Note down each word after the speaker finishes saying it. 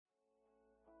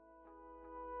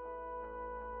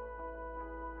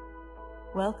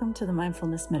Welcome to the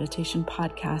Mindfulness Meditation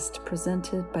Podcast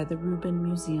presented by the Rubin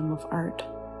Museum of Art.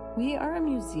 We are a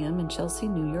museum in Chelsea,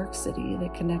 New York City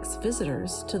that connects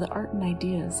visitors to the art and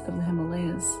ideas of the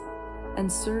Himalayas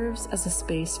and serves as a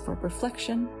space for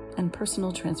reflection and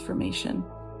personal transformation.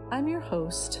 I'm your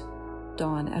host,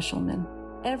 Dawn Eshelman.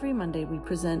 Every Monday we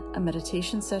present a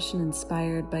meditation session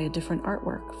inspired by a different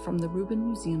artwork from the Rubin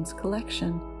Museum's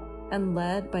collection and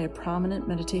led by a prominent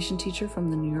meditation teacher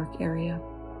from the New York area.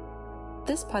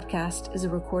 This podcast is a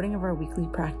recording of our weekly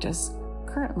practice,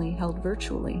 currently held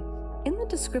virtually. In the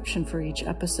description for each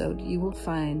episode, you will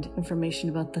find information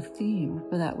about the theme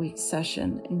for that week's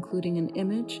session, including an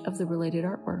image of the related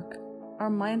artwork.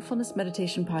 Our Mindfulness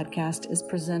Meditation Podcast is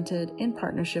presented in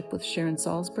partnership with Sharon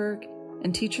Salzberg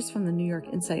and teachers from the New York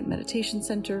Insight Meditation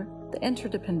Center, the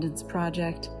Interdependence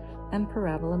Project, and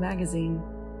Parabola Magazine.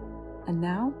 And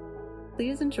now,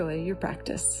 please enjoy your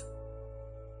practice.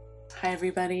 Hi,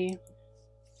 everybody.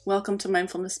 Welcome to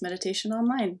Mindfulness Meditation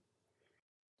Online.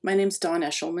 My name's Dawn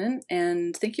Eshelman,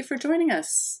 and thank you for joining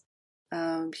us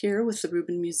here with the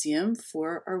Rubin Museum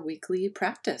for our weekly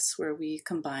practice, where we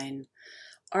combine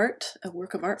art, a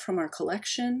work of art from our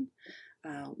collection,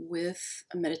 with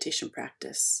a meditation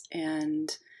practice.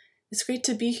 And it's great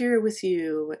to be here with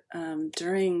you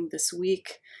during this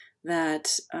week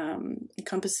that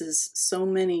encompasses so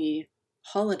many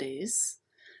holidays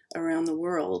around the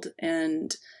world.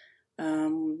 And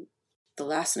the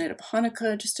last night of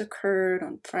Hanukkah just occurred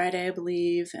on Friday, I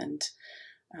believe, and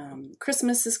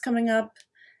Christmas is coming up,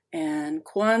 and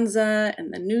Kwanzaa,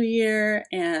 and the New Year,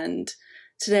 and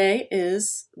today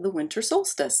is the winter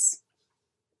solstice.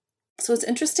 So it's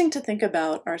interesting to think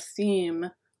about our theme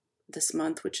this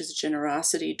month, which is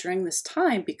generosity, during this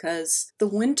time, because the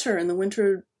winter and the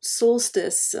winter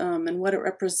solstice and what it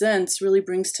represents really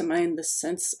brings to mind the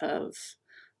sense of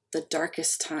the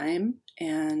darkest time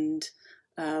and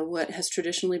what has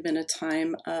traditionally been a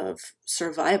time of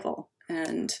survival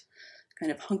and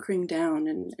kind of hunkering down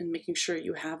and making sure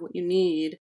you have what you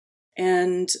need.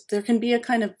 And there can be a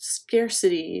kind of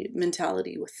scarcity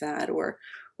mentality with that, or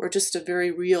just a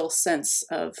very real sense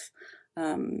of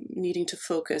needing to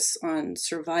focus on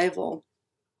survival,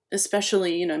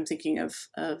 especially, I'm thinking of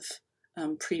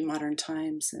pre-modern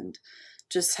times, and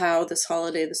just how this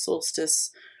holiday, the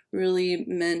solstice, really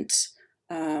meant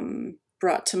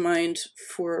brought to mind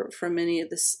for many of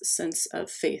this sense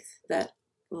of faith that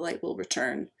light will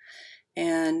return.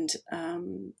 And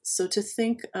so to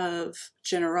think of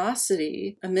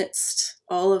generosity amidst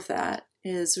all of that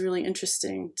is really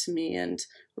interesting to me, and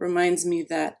reminds me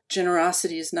that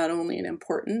generosity is not only an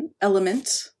important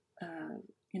element,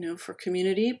 for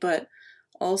community, but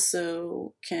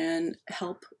also can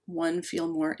help one feel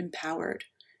more empowered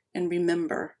and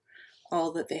remember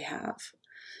all that they have.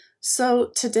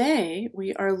 So today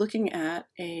we are looking at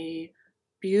a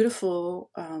beautiful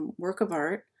work of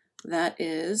art that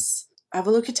is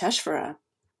Avalokiteshvara.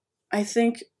 I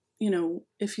think,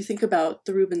 if you think about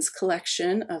the Rubin's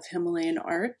collection of Himalayan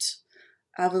art,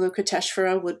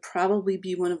 Avalokiteshvara would probably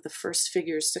be one of the first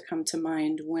figures to come to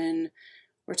mind when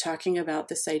we're talking about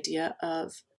this idea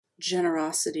of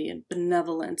generosity and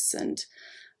benevolence and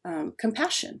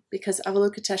compassion, because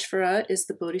Avalokiteshvara is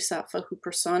the bodhisattva who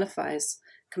personifies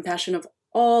compassion of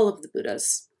all of the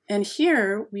Buddhas. And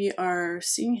here we are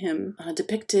seeing him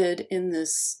depicted in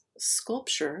this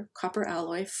sculpture, copper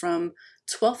alloy, from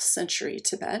 12th century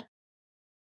Tibet.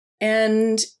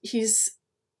 And he's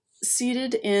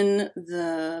seated in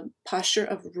the posture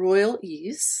of royal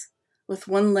ease, with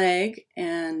one leg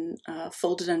and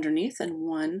folded underneath, and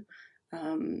one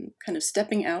kind of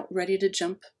stepping out, ready to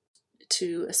jump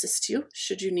to assist you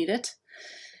should you need it.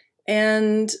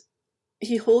 And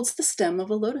he holds the stem of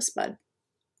a lotus bud.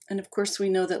 And of course, we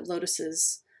know that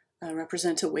lotuses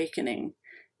represent awakening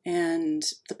and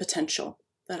the potential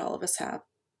that all of us have.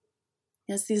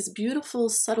 He has these beautiful,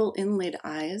 subtle inlaid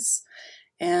eyes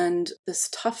and this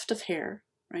tuft of hair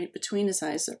right between his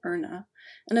eyes, the urna,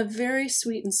 and a very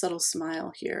sweet and subtle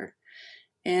smile here.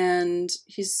 And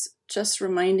he's just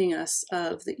reminding us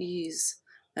of the ease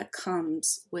that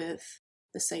comes with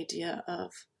this idea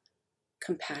of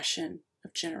compassion,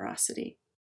 of generosity.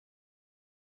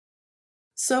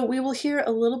 So we will hear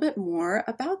a little bit more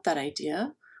about that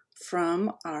idea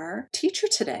from our teacher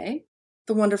today,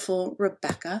 the wonderful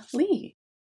Rebecca Lee.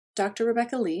 Dr.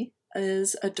 Rebecca Lee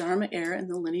is a Dharma heir in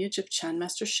the lineage of Chan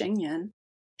Master Sheng Yen.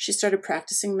 She started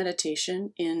practicing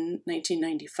meditation in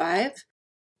 1995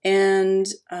 and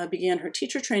began her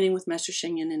teacher training with Master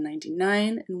Sheng Yen in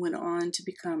 1999 and went on to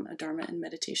become a Dharma and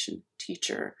meditation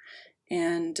teacher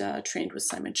and trained with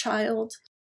Simon Child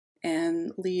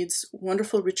and leads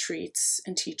wonderful retreats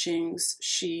and teachings.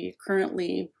 She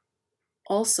currently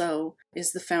also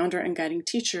is the founder and guiding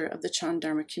teacher of the Chan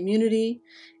Dharma community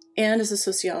and is a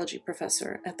sociology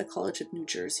professor at the College of New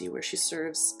Jersey, where she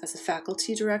serves as a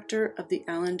faculty director of the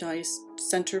Alan Dulles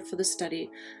Center for the Study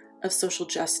of Social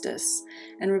Justice.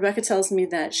 And Rebecca tells me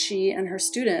that she and her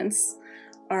students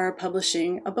are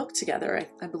publishing a book together,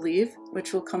 I believe,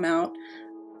 which will come out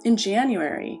in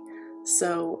January.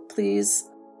 So please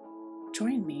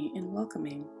join me in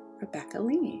welcoming Rebecca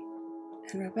Lee.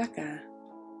 And Rebecca,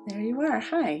 there you are.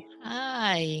 Hi.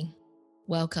 Hi.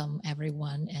 Welcome,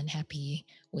 everyone, and happy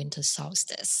winter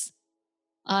solstice.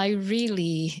 I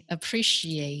really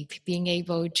appreciate being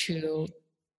able to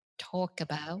talk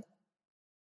about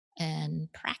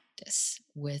and practice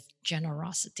with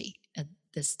generosity at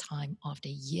this time of the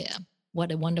year.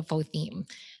 What a wonderful theme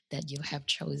that you have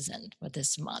chosen for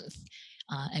this month.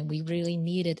 And we really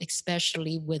need it,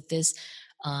 especially with this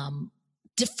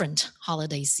different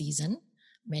holiday season.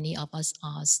 Many of us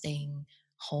are staying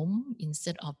home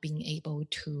instead of being able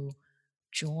to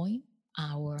join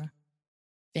our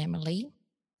family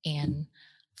and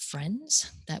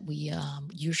friends that we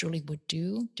usually would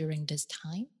do during this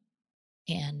time.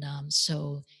 And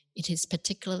so it is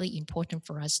particularly important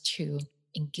for us to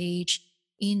engage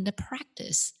in the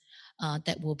practice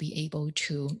that will be able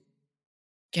to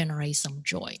generate some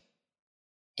joy.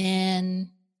 And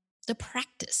the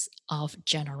practice of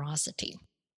generosity,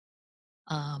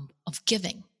 of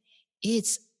giving,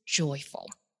 is joyful.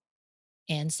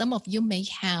 And some of you may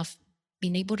have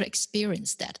been able to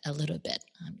experience that a little bit.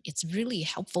 It's really a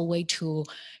helpful way to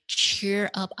cheer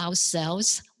up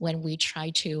ourselves when we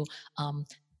try to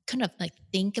kind of like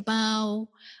think about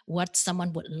what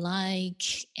someone would like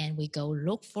and we go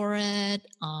look for it.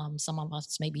 Some of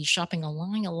us may be shopping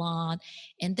online a lot,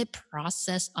 and the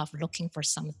process of looking for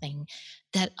something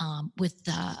that with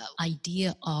the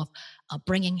idea of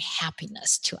bringing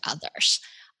happiness to others,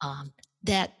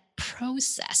 that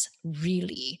process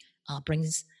really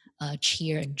brings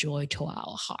cheer and joy to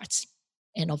our hearts.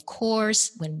 And of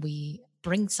course, when we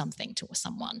bring something to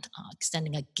someone,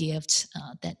 extending a gift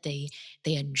that they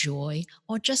enjoy,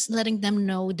 or just letting them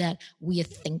know that we are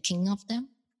thinking of them,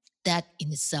 that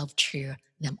in itself cheer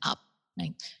them up.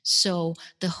 Right? So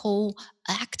the whole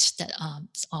act that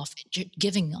of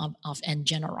giving of and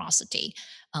generosity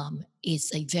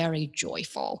is a very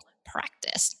joyful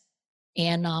practice.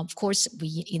 And of course,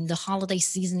 we in the holiday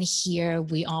season here,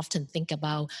 we often think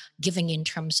about giving in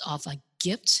terms of a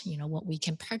gift, what we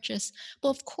can purchase. But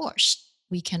of course,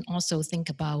 we can also think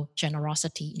about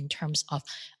generosity in terms of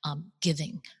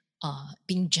giving,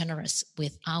 being generous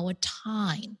with our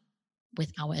time,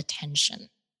 with our attention.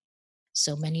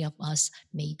 So many of us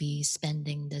may be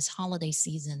spending this holiday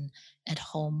season at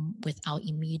home with our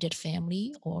immediate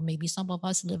family, or maybe some of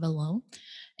us live alone.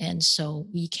 And so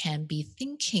we can be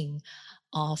thinking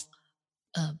of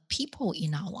people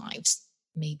in our lives,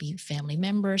 maybe family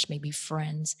members, maybe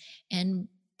friends, and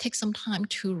take some time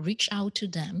to reach out to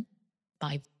them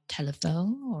by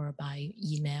telephone or by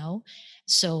email.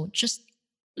 So just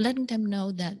letting them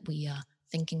know that we are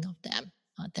thinking of them.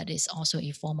 That is also a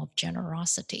form of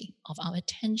generosity, of our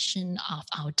attention, of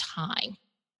our time.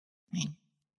 Right?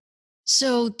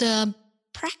 So the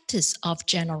practice of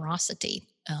generosity,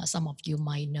 some of you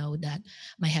might know that,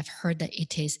 might have heard that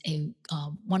it is a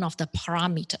one of the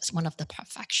paramitas, one of the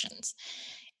perfections.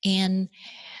 And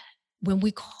when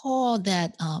we call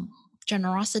that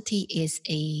generosity is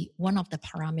a one of the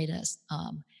parameters,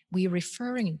 we're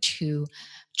referring to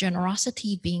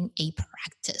generosity being a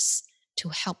practice to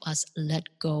help us let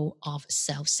go of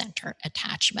self-centered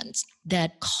attachments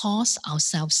that cause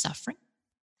ourselves suffering.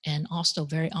 And also,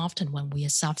 very often when we are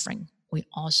suffering, we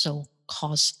also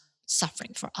cause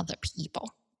suffering for other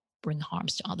people, bring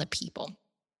harms to other people.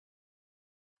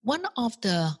 One of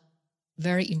the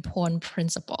very important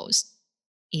principles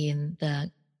in the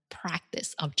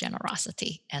practice of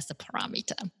generosity as a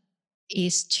parameter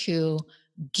is to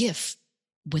give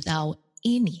without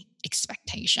any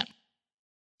expectation.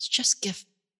 It's just give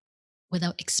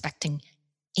without expecting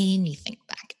anything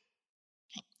back.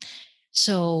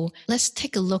 So let's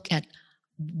take a look at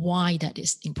why that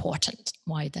is important,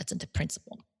 why that's the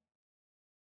principle.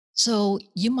 So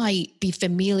you might be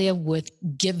familiar with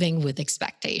giving with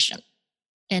expectation.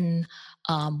 And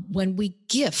when we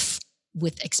give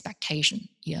with expectation,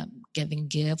 giving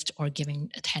gift or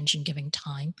giving attention, giving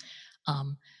time,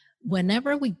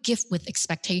 whenever we give with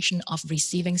expectation of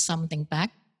receiving something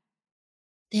back,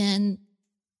 then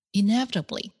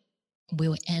inevitably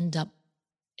we'll end up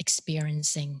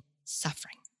experiencing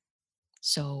suffering.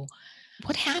 So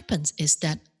what happens is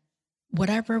that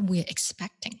whatever we're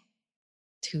expecting,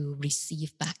 to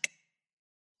receive back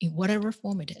in whatever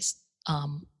form it is,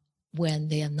 when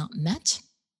they are not met.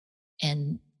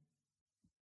 And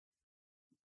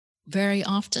very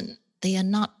often they are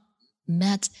not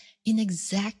met in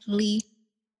exactly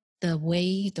the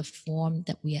way, the form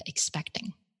that we are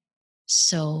expecting.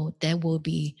 So there will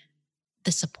be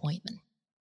disappointment.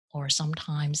 Or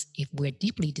sometimes, if we're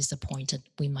deeply disappointed,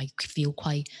 we might feel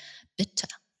quite bitter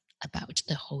about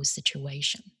the whole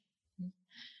situation.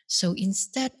 So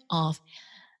instead of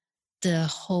the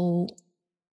whole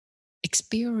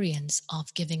experience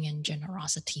of giving and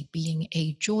generosity being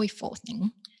a joyful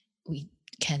thing, we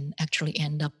can actually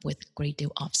end up with a great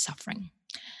deal of suffering.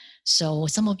 So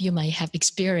some of you might have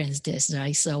experienced this,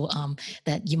 right? So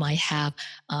that you might have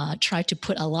tried to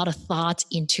put a lot of thought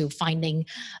into finding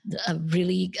a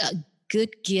really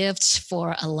good gifts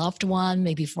for a loved one,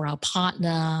 maybe for our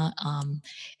partner,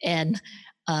 and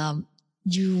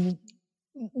you,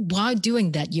 while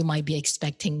doing that, you might be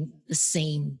expecting the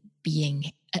same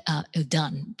being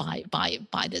done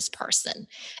by this person,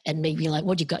 and maybe like,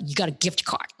 what you got a gift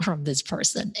card from this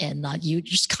person, and you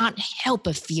just can't help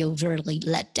but feel very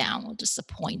let down or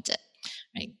disappointed,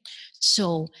 right?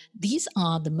 So these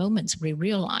are the moments we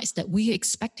realize that we're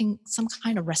expecting some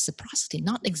kind of reciprocity,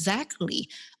 not exactly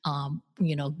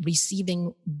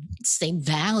receiving same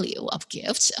value of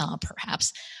gifts,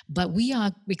 perhaps, but we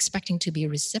are expecting to be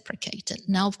reciprocated.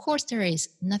 Now, of course, there is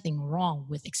nothing wrong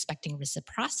with expecting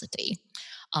reciprocity.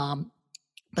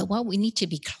 But what we need to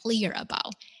be clear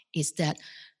about is that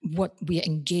what we are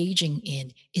engaging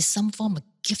in is some form of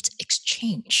gift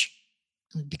exchange,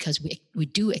 because we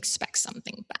do expect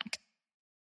something back.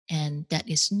 And that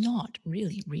is not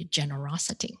really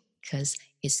generosity, because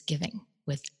it's giving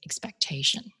with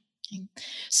expectation. Okay?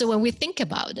 So when we think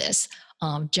about this,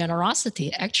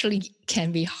 generosity actually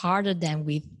can be harder than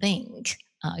we think.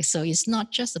 So it's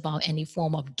not just about any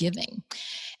form of giving.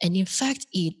 And in fact,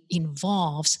 it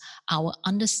involves our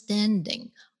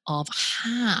understanding of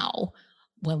how,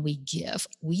 when we give,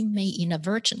 we may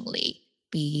inadvertently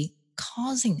be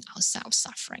causing ourselves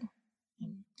suffering.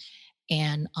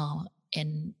 And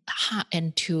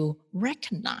to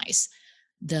recognize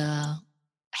the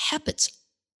habits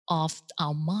of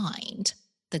our mind,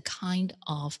 the kind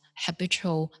of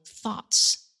habitual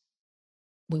thoughts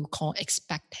we will call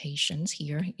expectations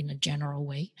here in a general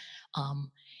way,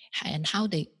 and how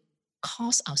they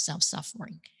cause ourselves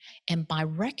suffering. And by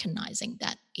recognizing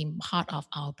that in part of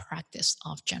our practice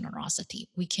of generosity,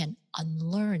 we can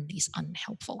unlearn these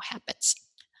unhelpful habits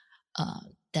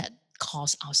that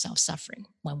cause ourselves suffering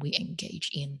when we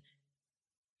engage in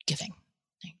giving.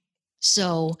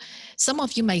 So some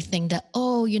of you may think that,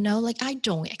 like, I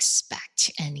don't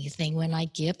expect anything when I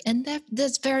give. And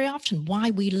that's very often why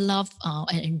we love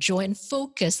and enjoy and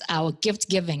focus our gift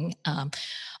giving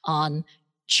on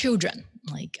children.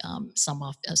 Like some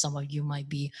of you might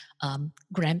be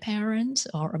grandparents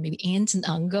or maybe aunts and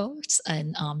uncles,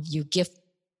 and you give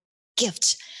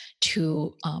gifts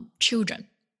to children.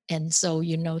 And so,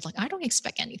 like, I don't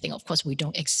expect anything. Of course, we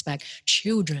don't expect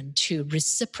children to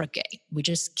reciprocate. We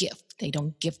just give. They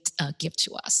don't give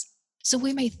to us. So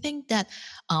we may think that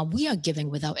we are giving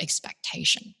without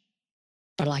expectation.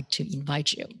 But I'd like to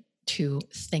invite you to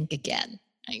think again.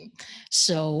 Right?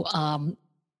 So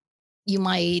you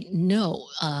might know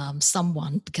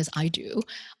someone, because I do,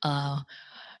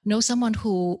 know someone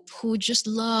who just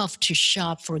loves to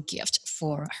shop for a gift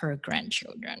for her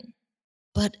grandchildren.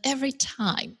 But every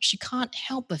time, she can't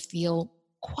help but feel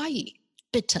quite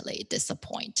bitterly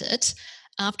disappointed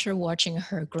after watching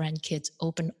her grandkids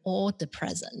open all the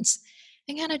presents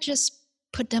and kind of just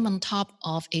put them on top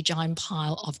of a giant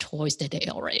pile of toys that they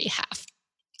already have.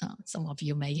 Some of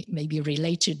you may maybe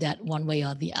relate to that one way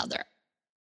or the other.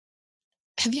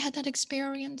 Have you had that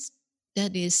experience?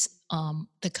 That is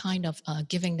the kind of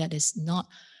giving that is not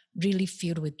really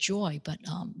filled with joy, but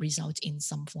results in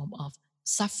some form of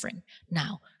suffering.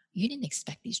 Now, you didn't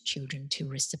expect these children to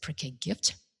reciprocate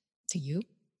gift to you.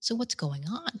 So what's going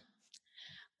on?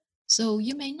 So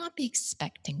you may not be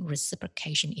expecting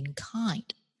reciprocation in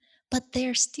kind, but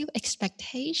there's still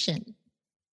expectation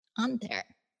on there,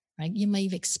 right? You may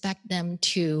expect them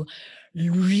to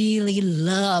really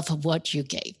love what you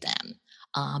gave them.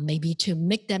 Maybe to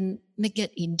make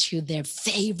it into their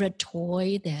favorite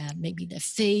toy, maybe their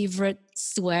favorite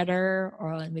sweater,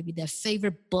 or maybe their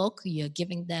favorite book. You're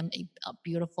giving them a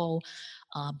beautiful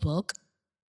book.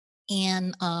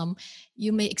 And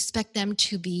you may expect them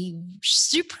to be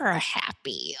super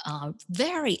happy,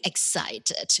 very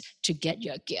excited to get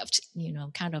your gift,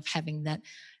 kind of having that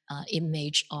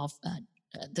image of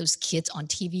those kids on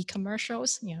TV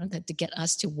commercials, that to get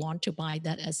us to want to buy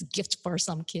that as a gift for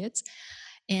some kids.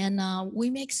 And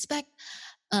we may expect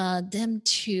them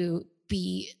to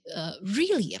be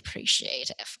really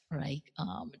appreciative, right?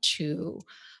 To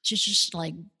just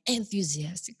like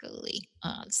enthusiastically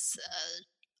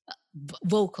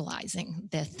vocalizing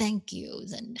their thank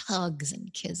yous and hugs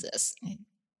and kisses. And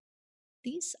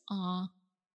these are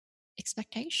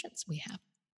expectations we have.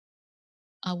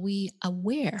 Are we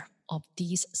aware of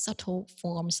these subtle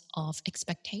forms of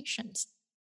expectations?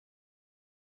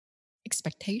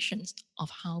 Expectations of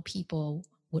how people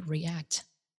would react,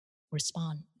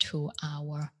 respond to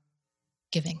our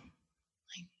giving.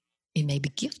 Right? It may be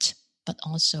gift, but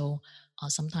also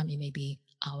sometimes it may be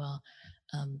our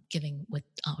giving with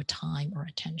our time or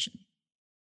attention.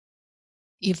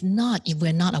 If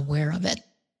we're not aware of it,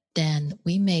 then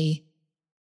we may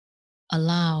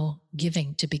allow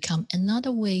giving to become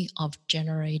another way of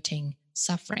generating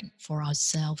suffering for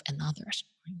ourselves and others.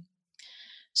 Right?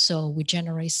 So we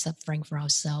generate suffering for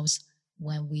ourselves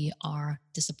when we are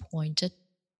disappointed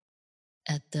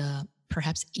at the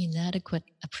perhaps inadequate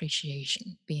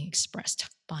appreciation being expressed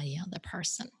by the other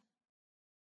person.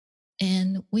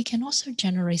 And we can also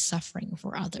generate suffering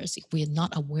for others if we are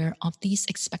not aware of these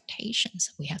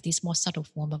expectations. We have this more subtle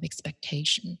form of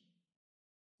expectation.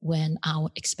 When our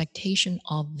expectation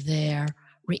of their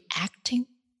reacting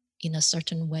in a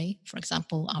certain way, for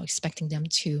example, our expecting them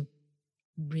to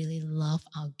really love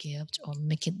our gift or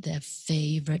make it their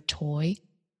favorite toy,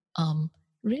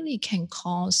 really can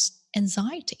cause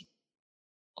anxiety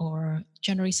or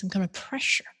generate some kind of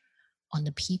pressure on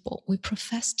the people we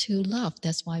profess to love.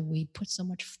 That's why we put so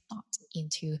much thought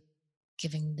into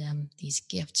giving them these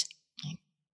gifts, right?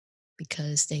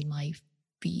 Because they might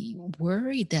be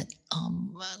worried that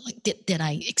did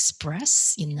I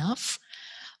express enough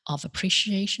of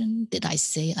appreciation? Did I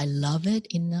say I love it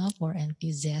enough or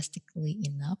enthusiastically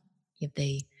enough? If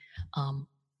they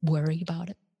worry about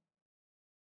it.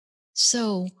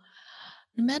 So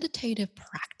the meditative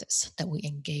practice that we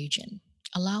engage in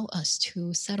allow us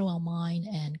to settle our mind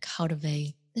and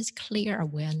cultivate this clear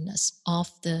awareness of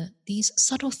these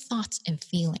subtle thoughts and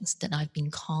feelings that I've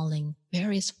been calling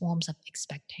various forms of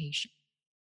expectation,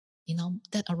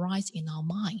 that arise in our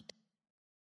mind.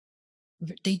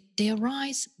 They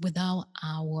arise without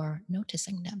our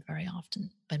noticing them very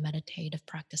often, but meditative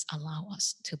practice allow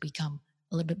us to become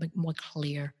a little bit more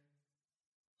clear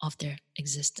of their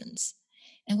existence.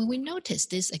 And when we notice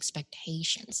these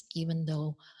expectations, even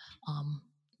though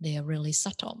they are really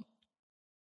subtle,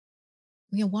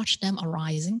 we can watch them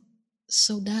arising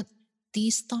so that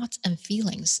these thoughts and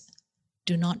feelings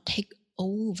do not take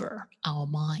over our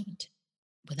mind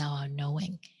without our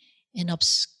knowing and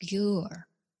obscure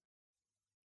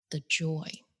the joy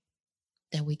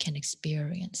that we can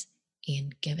experience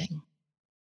in giving.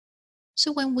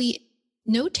 So when we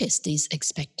notice these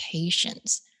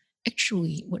expectations,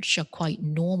 actually, which are quite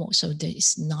normal, so there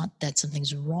is not that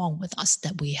something's wrong with us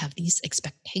that we have these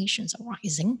expectations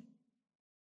arising,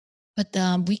 but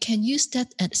we can use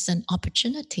that as an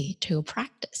opportunity to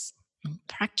practice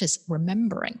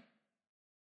remembering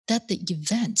that the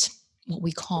event, what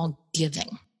we call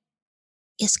giving,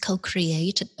 is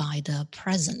co-created by the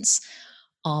presence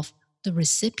of the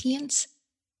recipients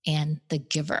and the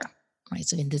giver, right?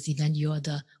 So in this event, you're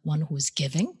the one who's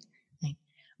giving, right?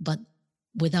 But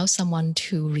without someone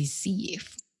to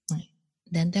receive, right,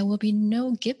 then there will be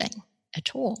no giving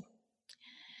at all.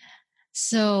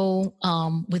 So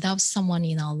without someone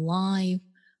in our life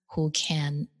who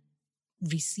can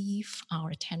receive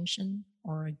our attention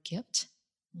or a gift,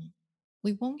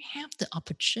 we won't have the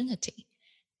opportunity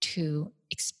to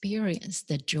experience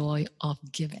the joy of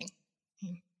giving.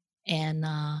 And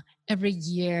every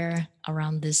year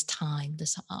around this time,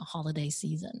 this holiday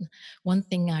season, one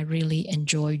thing I really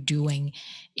enjoy doing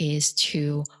is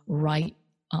to write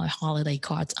holiday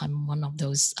cards. I'm one of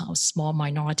those small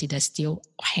minority that still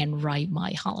handwrite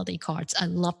my holiday cards. I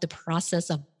love the process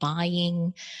of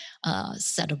buying a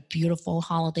set of beautiful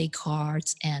holiday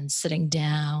cards and sitting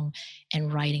down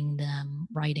and writing them,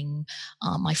 writing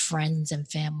my friends and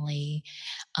family,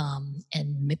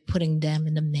 and putting them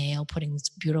in the mail, putting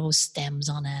beautiful stems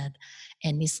on it.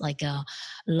 And it's like a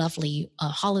lovely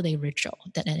holiday ritual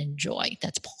that I enjoy.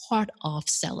 That's part of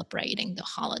celebrating the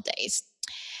holidays.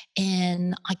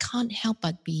 And I can't help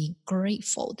but be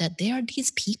grateful that there are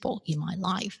these people in my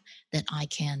life that I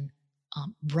can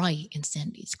write and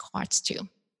send these cards to.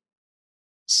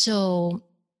 So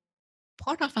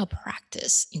part of our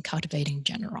practice in cultivating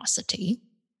generosity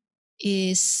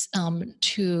is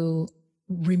to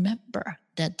remember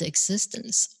that the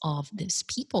existence of these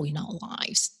people in our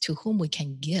lives to whom we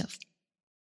can give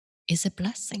is a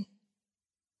blessing.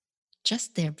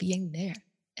 Just their being there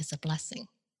is a blessing.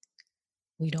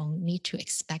 We don't need to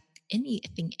expect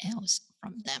anything else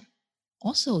from them.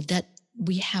 Also, that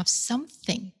we have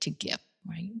something to give,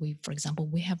 right? For example,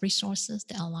 we have resources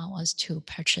that allow us to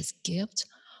purchase gifts,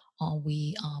 or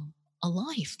we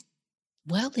alive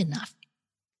well enough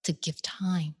to give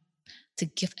time, to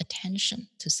give attention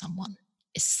to someone.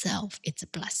 Itself, it's a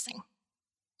blessing.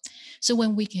 So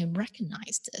when we can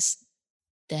recognize this,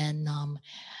 then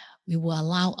we will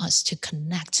allow us to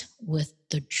connect with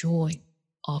the joy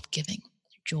of giving,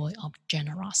 the joy of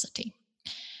generosity.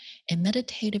 And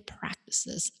meditative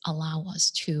practices allow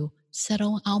us to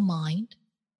settle our mind,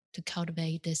 to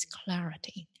cultivate this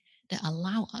clarity that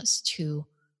allow us to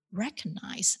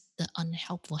recognize the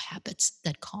unhelpful habits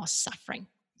that cause suffering,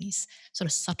 these sort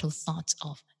of subtle thoughts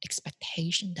of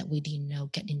expectation that we didn't know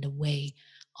get in the way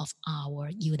of our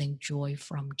yielding joy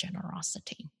from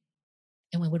generosity.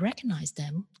 And when we recognize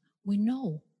them, we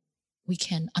know we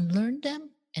can unlearn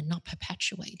them and not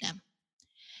perpetuate them.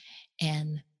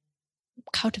 And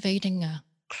cultivating a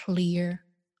clear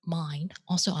mind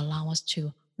also allow us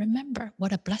to remember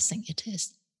what a blessing it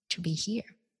is to be here,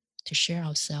 to share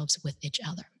ourselves with each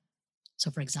other. So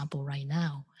for example, right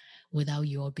now, without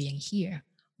you all being here,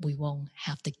 we won't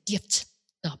have the gift,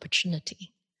 the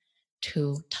opportunity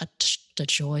to touch the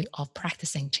joy of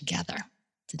practicing together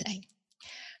today.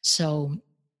 So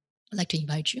I'd like to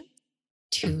invite you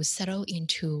to settle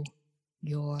into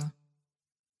your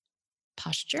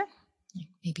posture,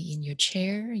 maybe in your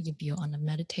chair, if you're on a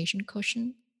meditation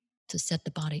cushion, to set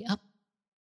the body up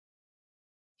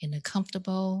in a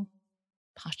comfortable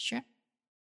posture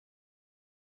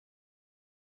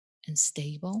and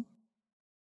stable,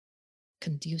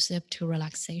 conducive to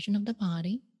relaxation of the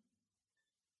body.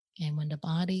 And when the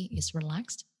body is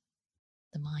relaxed,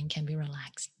 the mind can be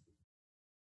relaxed.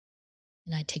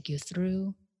 And I take you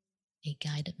through a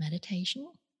guided meditation.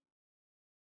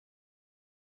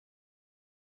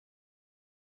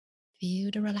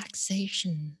 Feel the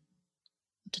relaxation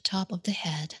at the top of the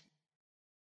head.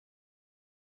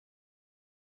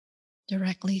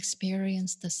 Directly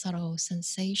experience the subtle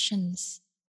sensations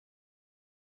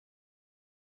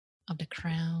of the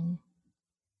crown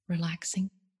relaxing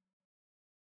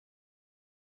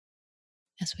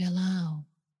as we allow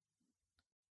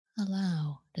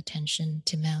the tension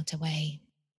to melt away.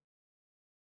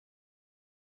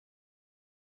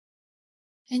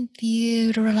 And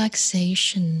feel the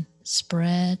relaxation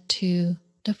spread to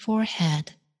the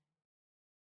forehead.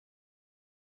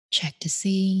 Check to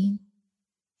see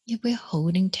if we're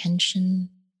holding tension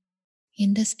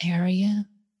in this area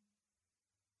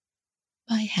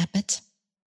by habit.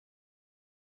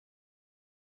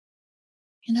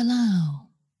 And allow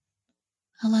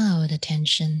the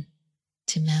tension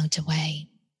to melt away.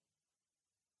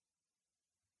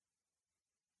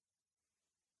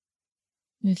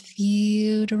 And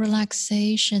feel the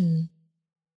relaxation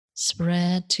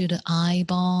spread to the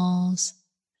eyeballs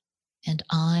and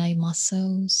eye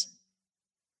muscles.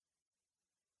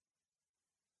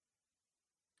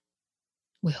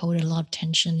 We hold a lot of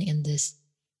tension in this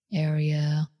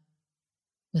area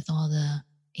with all the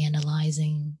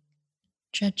analyzing,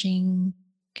 judging,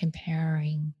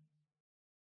 comparing,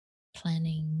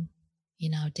 planning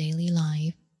in our daily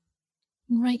life.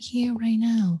 Right here, right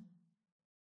now,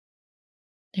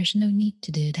 there's no need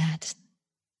to do that.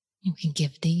 You can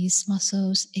give these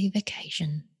muscles a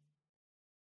vacation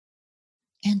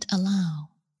and allow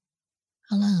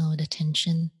the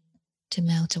tension to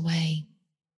melt away.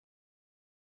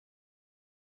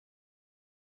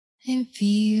 And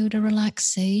feel the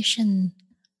relaxation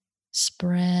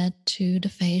spread to the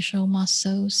facial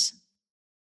muscles.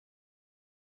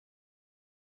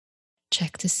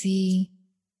 Check to see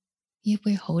if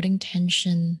we're holding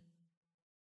tension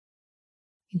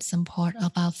in some part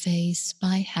of our face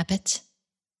by habit.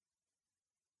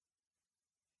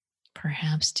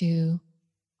 Perhaps to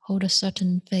hold a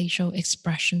certain facial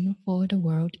expression for the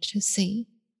world to see.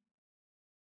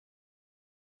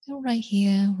 So right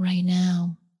here, right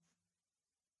now,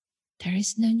 there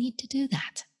is no need to do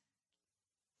that.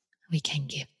 We can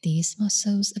give these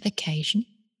muscles a vacation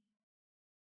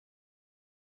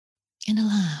and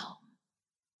allow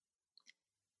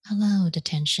the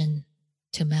tension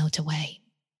to melt away.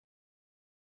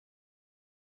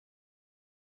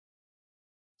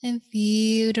 And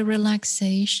feel the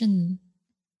relaxation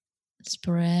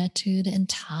spread to the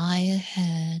entire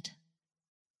head.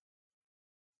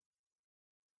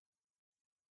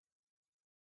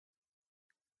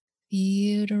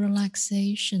 Feel the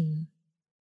relaxation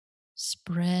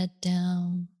spread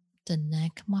down the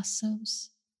neck muscles.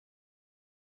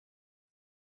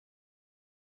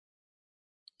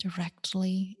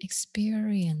 Directly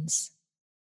experience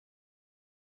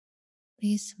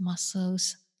these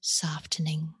muscles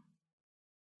softening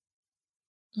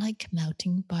like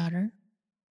melting butter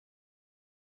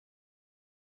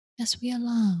as we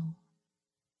allow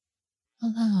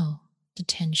the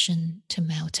tension to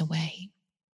melt away.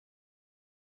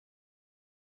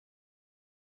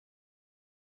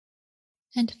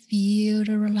 And feel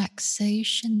the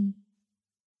relaxation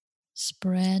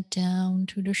spread down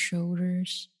to the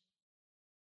shoulders,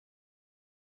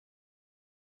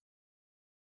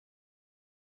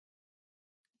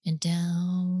 and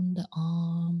down the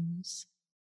arms,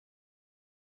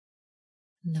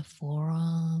 and the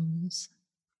forearms,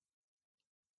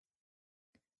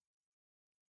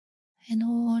 and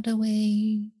all the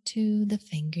way to the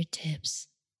fingertips.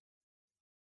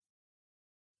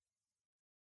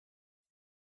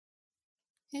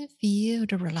 And feel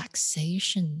the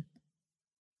relaxation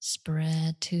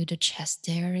spread to the chest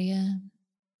area.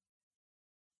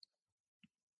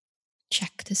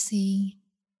 Check to see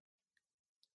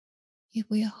if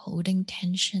we are holding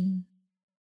tension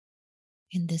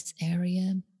in this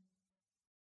area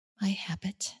by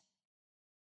habit.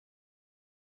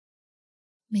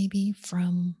 Maybe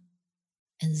from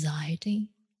anxiety,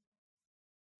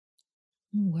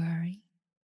 worry,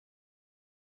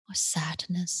 or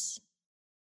sadness,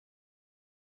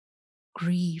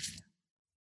 grief.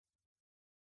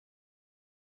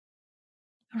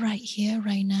 Right here,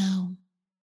 right now,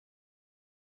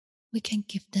 we can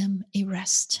give them a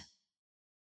rest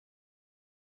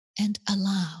and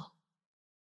allow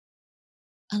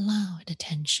the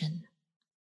tension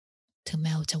to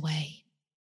melt away.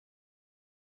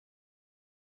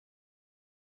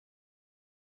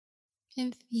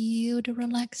 And feel the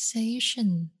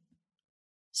relaxation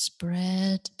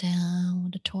spread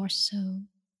down the torso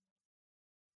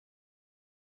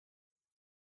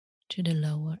to the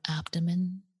lower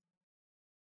abdomen.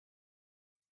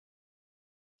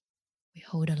 We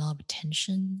hold a lot of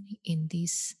tension in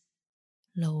these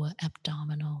lower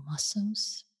abdominal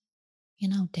muscles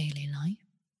in our daily life.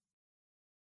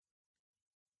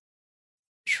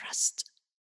 Trust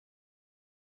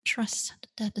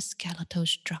that the skeletal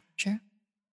structure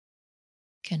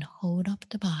can hold up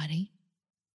the body,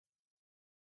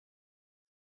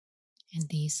 and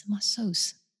these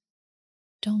muscles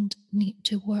don't need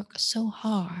to work so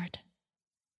hard.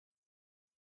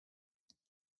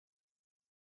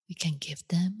 We can give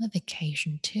them a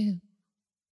vacation too,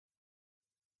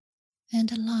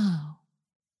 and allow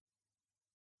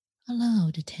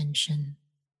the tension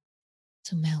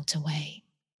to melt away.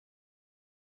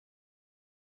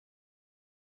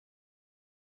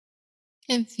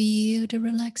 And feel the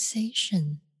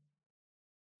relaxation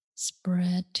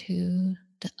spread to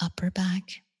the upper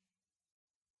back,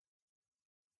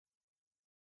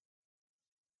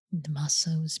 the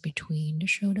muscles between the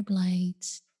shoulder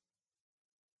blades,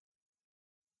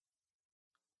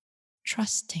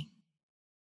 trusting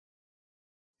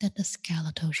that the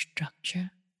skeletal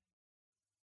structure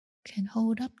can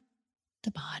hold up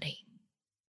the body.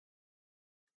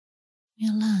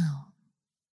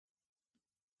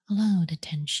 Allow the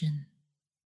tension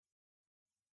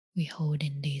we hold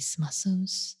in these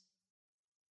muscles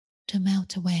to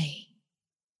melt away.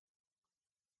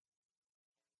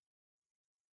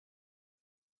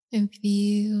 And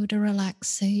feel the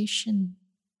relaxation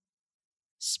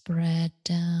spread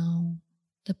down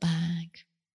the back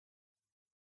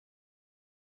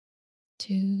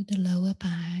to the lower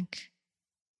back,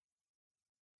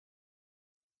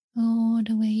 all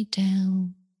the way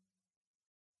down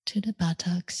to the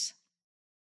buttocks,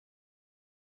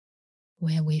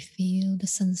 where we feel the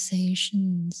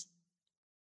sensations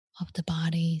of the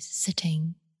body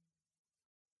sitting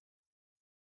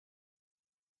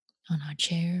on our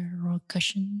chair or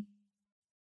cushion.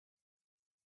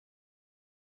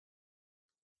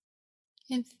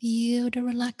 And feel the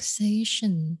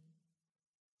relaxation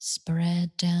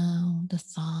spread down the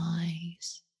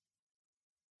thighs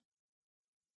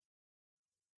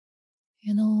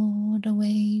and all the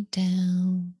way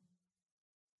down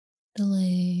the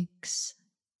legs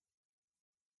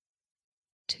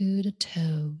to the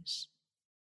toes.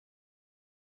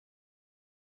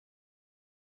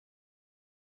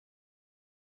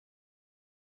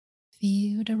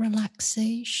 Feel the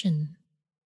relaxation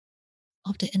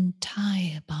of the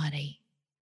entire body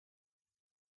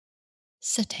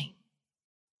sitting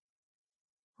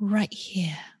right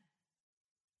here,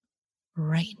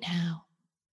 right now.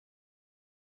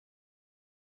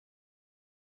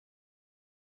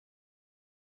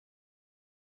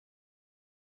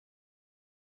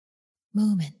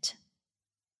 Moment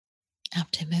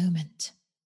after moment.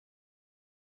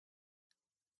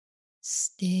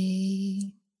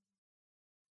 Stay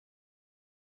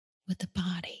with the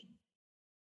body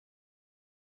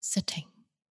sitting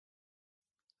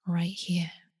right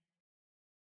here,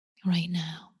 right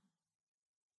now.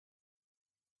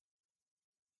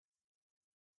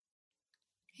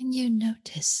 And you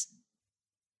notice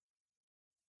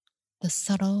the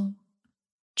subtle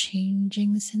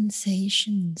changing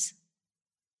sensations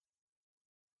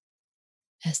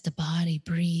as the body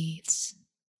breathes.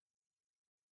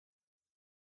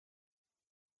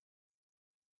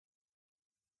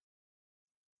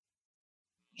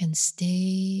 And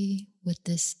stay with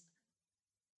this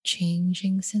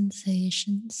changing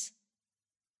sensations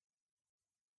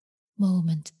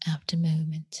moment after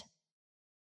moment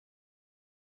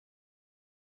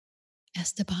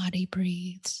as the body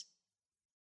breathes.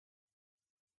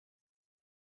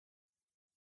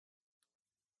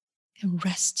 And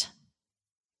rest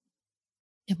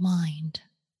the mind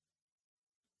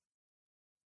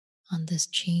on these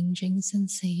changing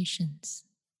sensations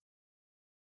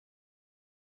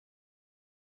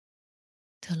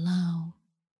to allow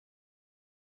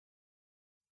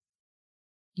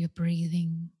your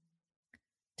breathing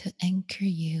to anchor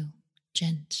you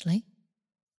gently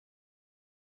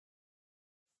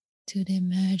to the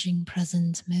emerging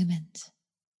present moment.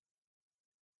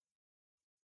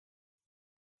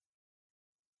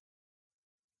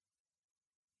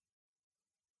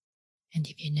 And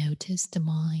if you notice the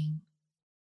mind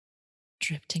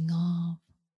drifting off,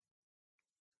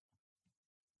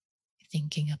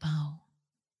 thinking about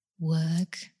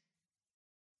work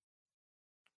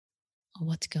or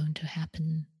what's going to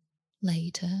happen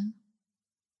later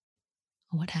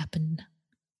or what happened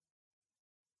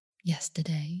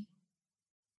yesterday,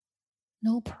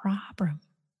 no problem.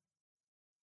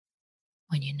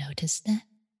 When you notice that,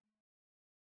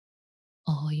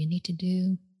 all you need to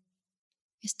do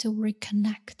is to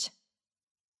reconnect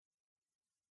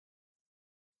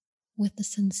with the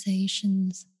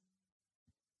sensations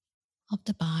of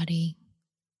the body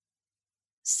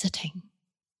sitting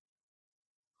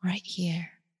right here,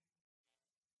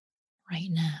 right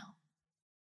now,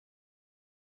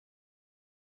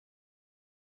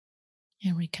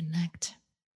 and reconnect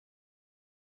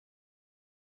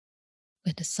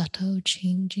with the subtle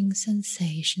changing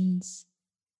sensations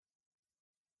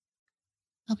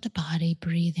of the body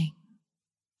breathing.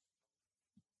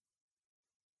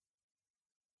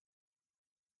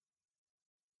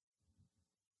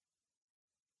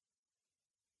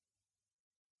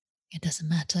 It doesn't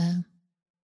matter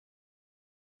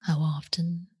how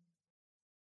often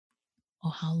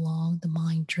or how long the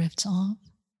mind drifts off,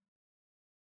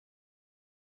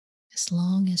 as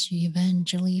long as you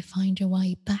eventually find your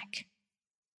way back,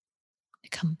 to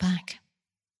come back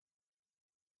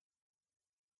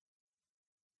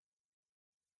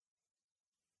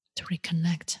to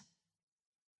reconnect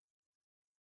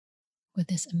with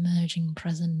this emerging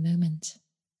present moment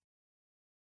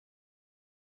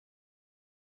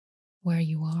where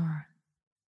you are.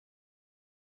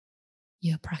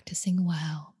 You're practicing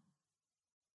well.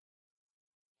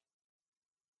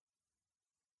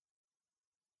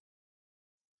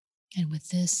 And with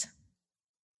this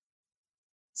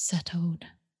settled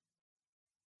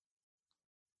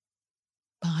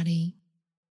body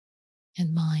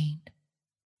and mind,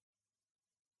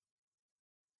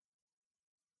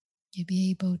 you'll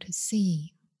be able to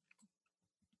see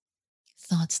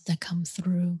thoughts that come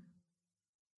through.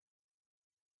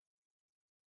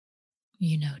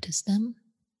 You notice them,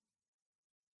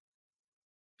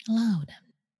 allow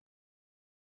them,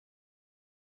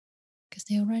 because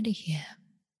they're already here.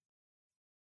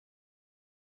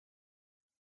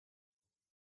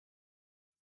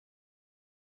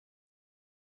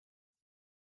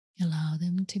 Allow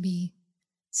them to be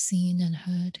seen and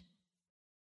heard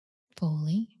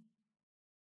fully.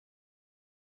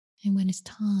 And when it's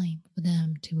time for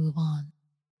them to move on,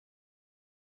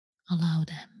 allow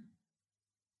them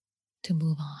to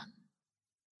move on.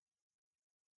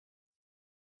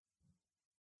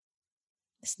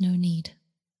 There's no need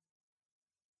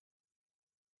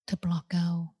to block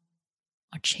out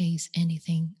or chase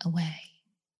anything away.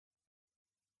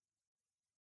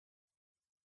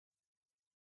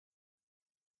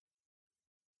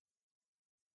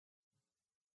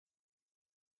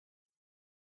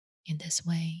 In this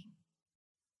way,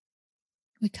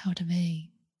 we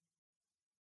cultivate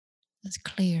this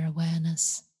clear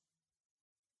awareness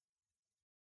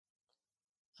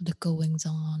of the goings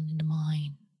on in the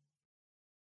mind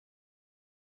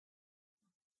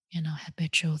and our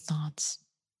habitual thoughts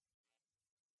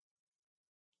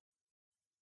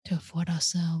to afford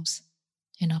ourselves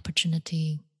an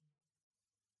opportunity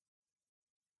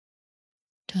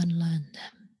to unlearn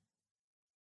them,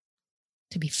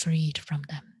 to be freed from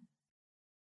them.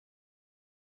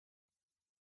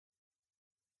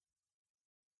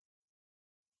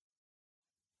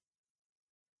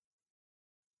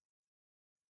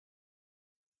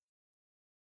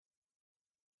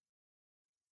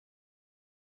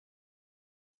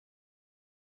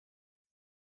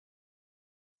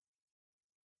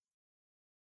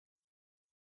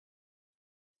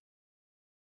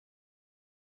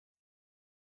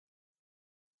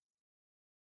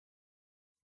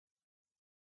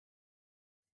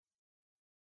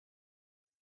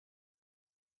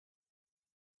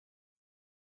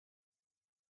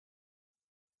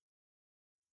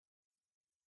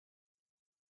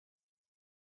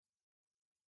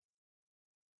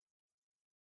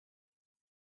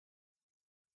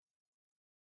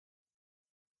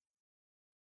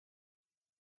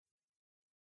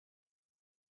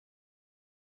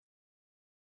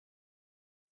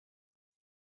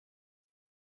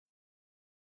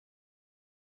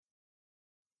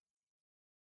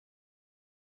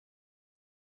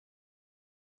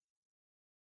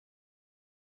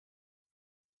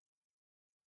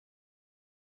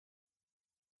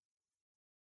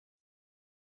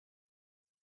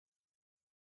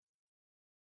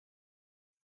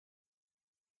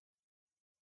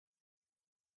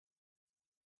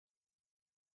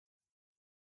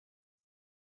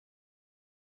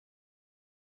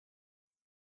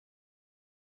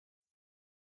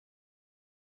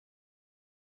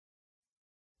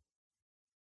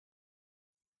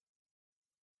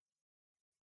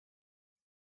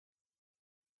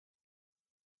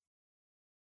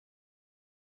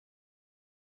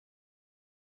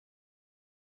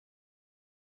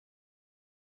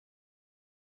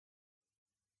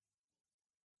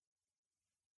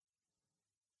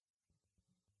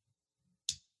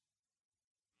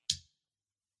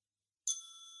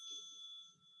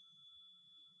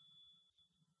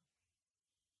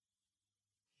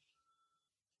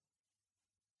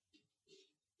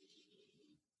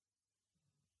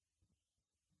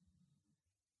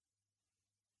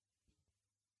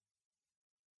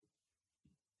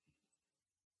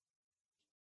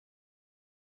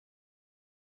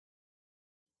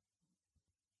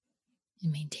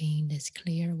 and maintain this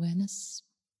clear awareness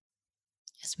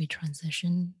as we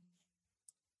transition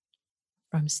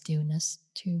from stillness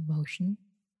to motion,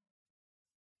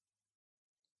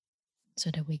 so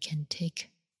that we can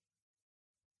take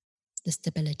the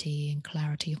stability and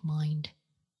clarity of mind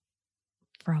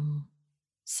from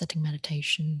sitting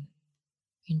meditation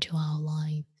into our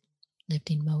life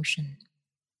lived in motion.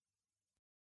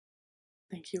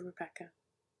 Thank you, Rebecca.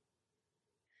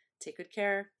 Take good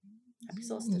care. Happy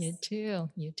solstice.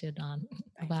 You too, Dawn.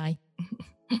 Bye.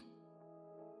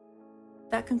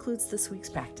 That concludes this week's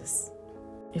practice.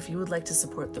 If you would like to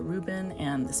support the Rubin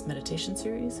and this meditation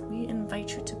series, we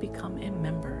invite you to become a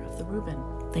member of the Rubin.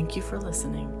 Thank you for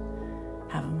listening.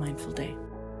 Have a mindful day.